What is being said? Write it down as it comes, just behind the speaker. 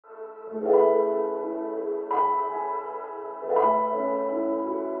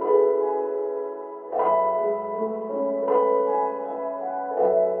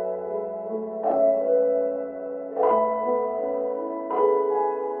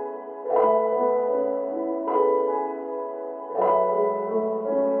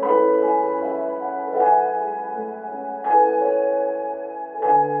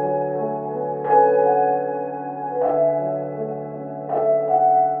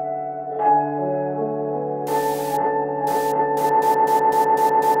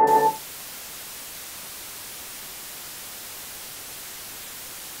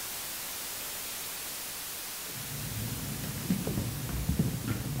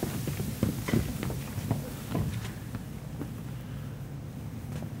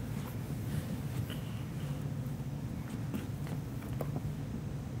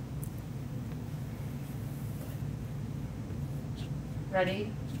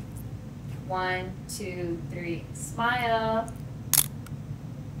Ready? 1, 2, 3, smile.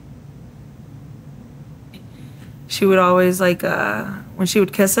 She would always like when she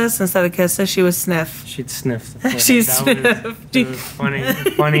would kiss us, instead of kiss us, she would sniff. She'd sniff. The She'd that sniff. Was the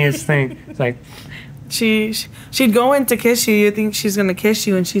funniest thing. It's like she'd go in to kiss you. You think she's gonna kiss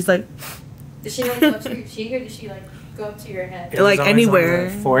you, and she's like. Did she like go up to your cheek, or did she like go up to your head? Like anywhere.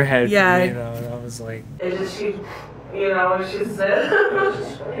 On the forehead. Yeah. For me, though. That was like. It just she, you know, she said.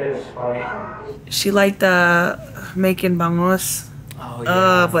 It was funny. She liked making bangos. Oh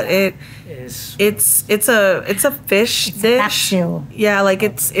yeah. But it's a fish dish. Yeah, like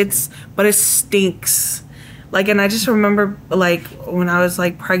it's but it stinks. Like, and I just remember like when I was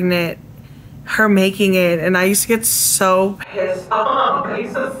like pregnant, her making it, and I used to get so pissed off. I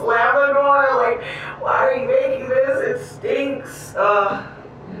used to slam the door like, why are you making this? It stinks.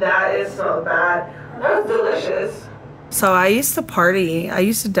 That is so bad. That was delicious. So I used to party. I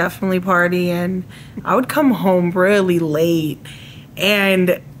used to definitely party, and I would come home really late.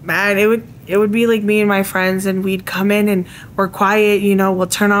 And man, it would be like me and my friends, and we'd come in and we're quiet, you know, we'll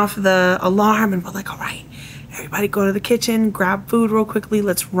turn off the alarm and we're like, all right, everybody go to the kitchen, grab food real quickly,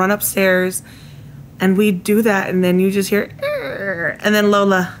 let's run upstairs. And we'd do that, and then you just hear, and then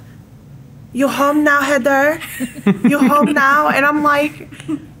Lola, you home now, Heather? You home now? And I'm like,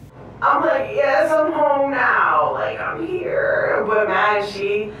 yes, I'm home now. Like, I'm here. But man,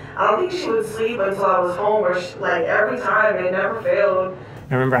 I don't think she would sleep until I was home, or like every time, it never failed.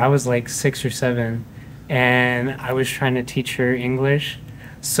 I remember I was like 6 or 7, and I was trying to teach her English.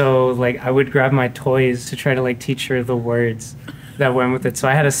 So like I would grab my toys to try to like teach her the words that went with it. So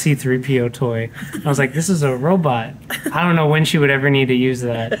I had a C-3PO toy. I was like, this is a robot. I don't know when she would ever need to use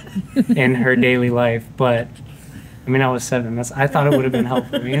that in her daily life, but I mean, I was 7. I thought it would have been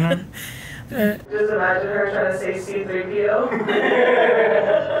helpful, you know? Just imagine her trying to say C-3PO.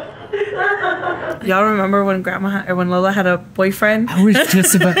 Y'all remember when when Lola had a boyfriend? I was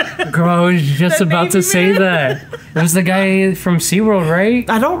just about to say that. It was the guy from SeaWorld, right?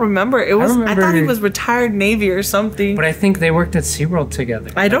 I don't remember. I thought he was retired Navy or something. But I think they worked at SeaWorld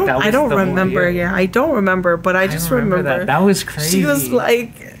together. I don't remember. Yeah, I don't remember, but I just remember that. That was crazy. She was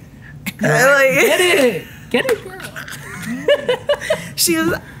like, Get it, girl. She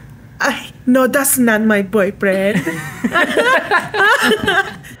was, no, that's not my boyfriend.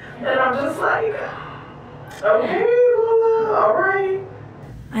 And I'm just like, okay, Lola, all right.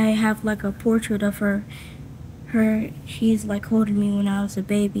 I have like a portrait of her. She's like holding me when I was a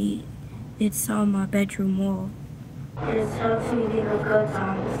baby. It's on my bedroom wall. It helps me think of good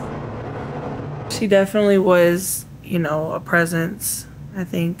times. She definitely was, you know, a presence. I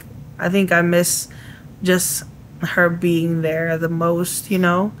think I miss just her being there the most, you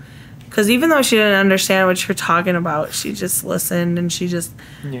know, because even though she didn't understand what you're talking about, she just listened, and she just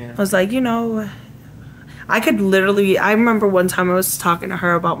was like, you know, I remember one time I was talking to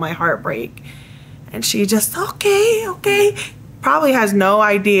her about my heartbreak, and she just, okay, probably has no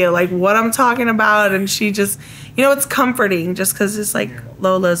idea like what I'm talking about, and she just, you know, it's comforting just because it's like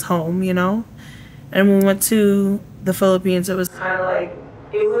Lola's home, you know. And when we went to the Philippines, it was kind of like,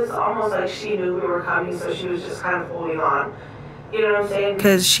 it was almost like she knew we were coming, so she was just kind of holding on. You know what I'm saying?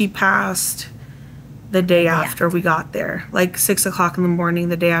 Because she passed the day after we got there, like 6 o'clock in the morning,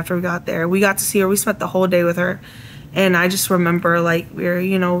 the day after we got there. We got to see her. We spent the whole day with her. And I just remember, like,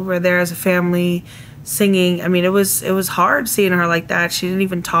 we're there as a family singing. I mean, it was hard seeing her like that. She didn't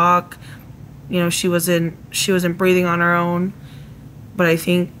even talk. You know, she wasn't breathing on her own. But I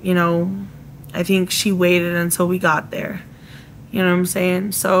think she waited until we got there. You know what I'm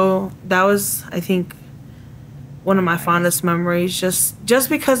saying? So that was, I think, one of my fondest memories, just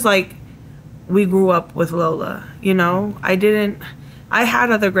because like we grew up with Lola, you know. I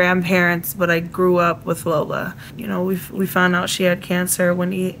had other grandparents, but I grew up with Lola. You know, we found out she had cancer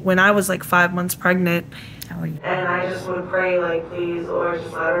when I was like 5 months pregnant. And I just would pray, like, please, Lord,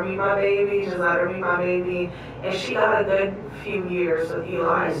 just let her be my baby, just let her be my baby. And she got a good few years with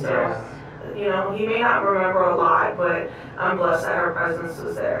Eli, so, you know, he may not remember a lot, but I'm blessed that her presence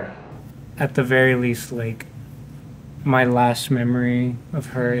was there. At the very least, like, my last memory of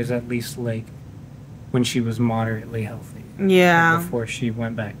her is at least, like, when she was moderately healthy. Yeah. Like, before she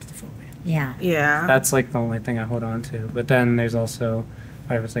went back to the Philippines. Yeah. Yeah. That's, like, the only thing I hold on to. But then there's also,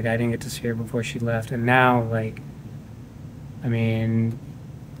 I was like, I didn't get to see her before she left. And now, like, I mean,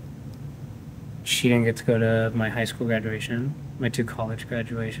 she didn't get to go to my high school graduation, my 2 college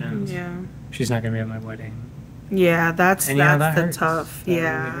graduations. Yeah. She's not going to be at my wedding. Yeah, that's And, you know, the hurts. tough. That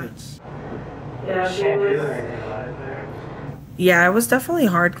Yeah. really hurts. Yeah, she was. Yeah, it was definitely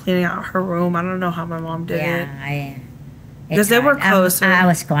hard cleaning out her room. I don't know how my mom did it. Yeah, Because they were closer. I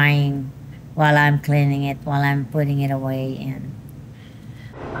was crying while I'm cleaning it, while I'm putting it away, and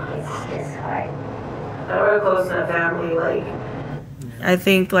it's just hard. They were close in the family. I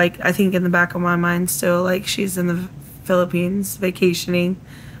think in the back of my mind still, like, she's in the Philippines vacationing.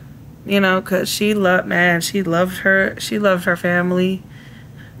 You know, because she loved her family.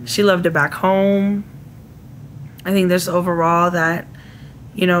 She loved it back home. I think there's overall that,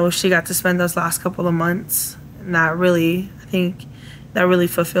 you know, she got to spend those last couple of months, and I think that really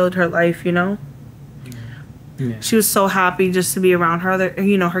fulfilled her life, you know. Yeah. She was so happy just to be around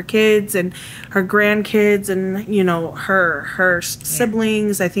her kids and her grandkids and, you know, her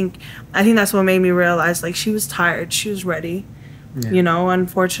siblings. I think that's what made me realize, like, she was tired. She was ready. Yeah. You know,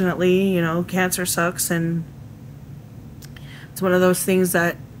 unfortunately, you know, cancer sucks, and it's one of those things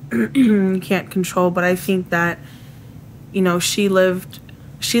that you can't control. But I think that, you know, she lived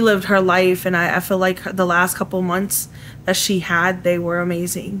her life, and I feel like the last couple months that she had, they were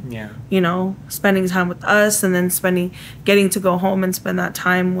amazing. Yeah. You know, spending time with us, and then getting to go home and spend that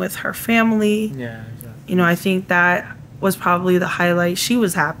time with her family. Yeah, exactly. You know, I think that was probably the highlight. She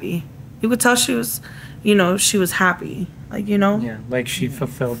was happy. You could tell she was happy. Like, you know? Yeah, like she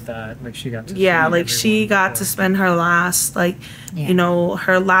fulfilled that. Like she got to Yeah, see like she everyone got before to she- spend her last, like, Yeah. you know,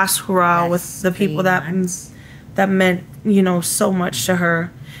 her last hurrah with Last the people 3 that months. meant, you know, so much to her.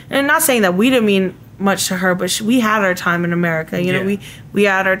 And not saying that we didn't mean much to her, but we had our time in America. You know, Yeah. we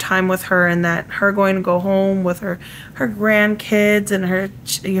had our time with her, and that her going to go home with her grandkids and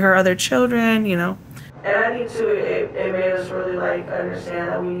her other children, you know. And I think too, it made us really like understand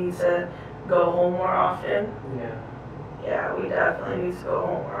that we need to go home more often. Yeah. Yeah, we definitely need to go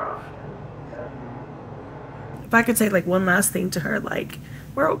home more often. If I could say like one last thing to her, like,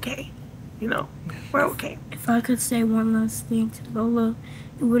 we're okay. You know, we're okay. If I could say one last thing to Lola,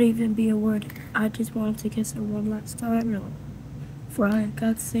 it wouldn't even be a word. I just wanted to kiss her one last time before I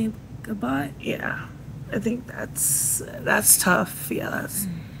got to say goodbye. Yeah, I think that's tough. Yeah, I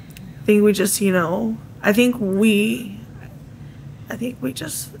think we just, you know, I think we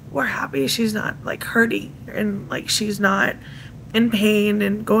just, we're happy she's not like hurting, and like she's not in pain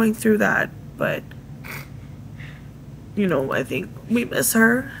and going through that. But, you know, I think we miss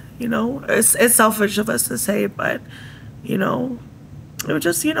her. You know, it's selfish of us to say, but, you know, it would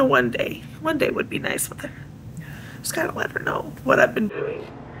just, you know, one day would be nice with her. Just gotta let her know what I've been doing.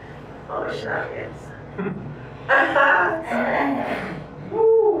 Oh, shenanigans.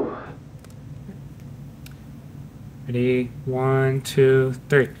 Woo. Ready? 1, 2,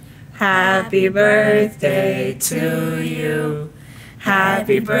 3. Happy birthday to you.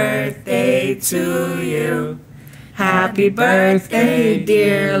 Happy birthday to you. Happy birthday,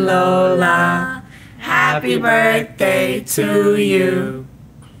 dear Lola. Happy birthday to you.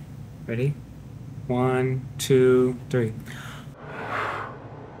 Ready? 1, 2, 3.